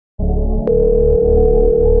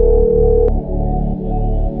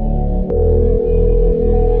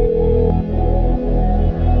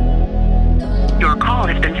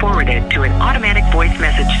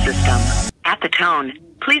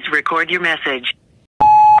record your message.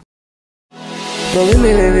 Love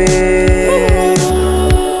me, baby.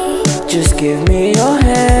 Just give me your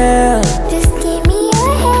hand. Just give me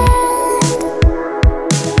your hand.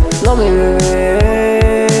 Love me,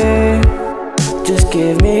 baby. Just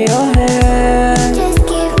give me your hand. Just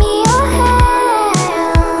give me your hand.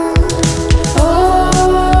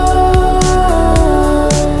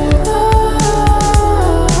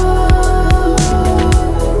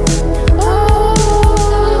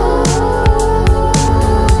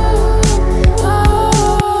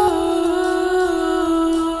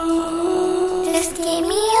 Just give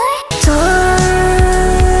me your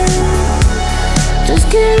Time. Just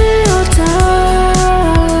give me your time.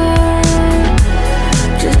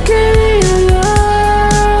 Just give me your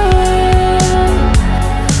love.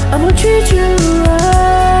 I'ma treat you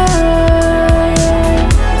right.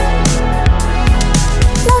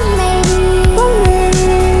 love, baby.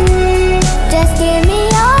 Just give me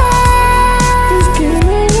your hand. Just give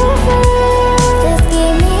me your hand. Just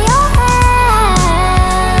give me your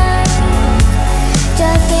hand.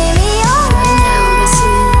 Just give me your hand.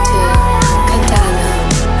 Listen to Katana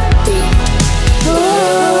Beat.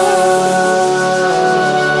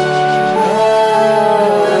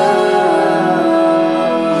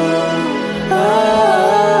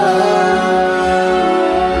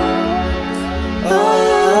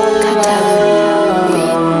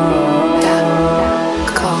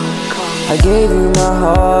 CatanaBeat.com. I gave you my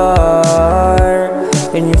heart,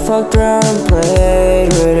 and you fucked around and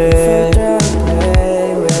played with it.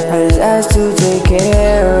 I just asked to take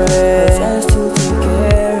care of it.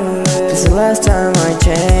 It's the last time I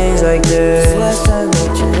changed like this.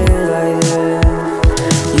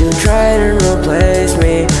 You tried to replace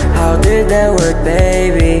me. How did that work,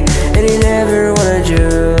 baby? And he never wanted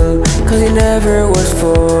you, 'cause he never was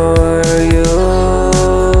for you.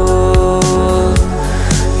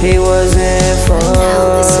 He wasn't for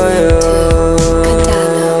you.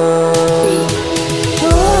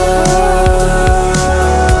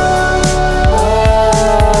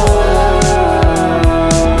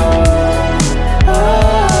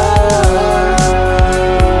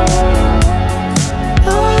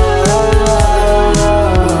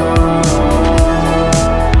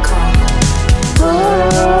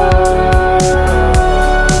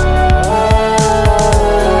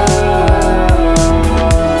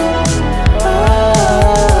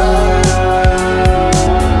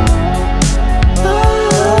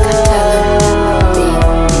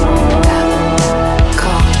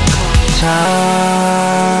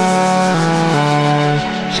 Time.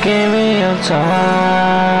 Just give me your time.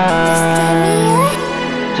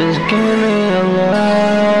 Just give me your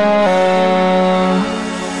love.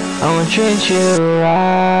 I'ma treat you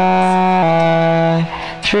right.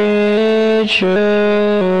 Treat you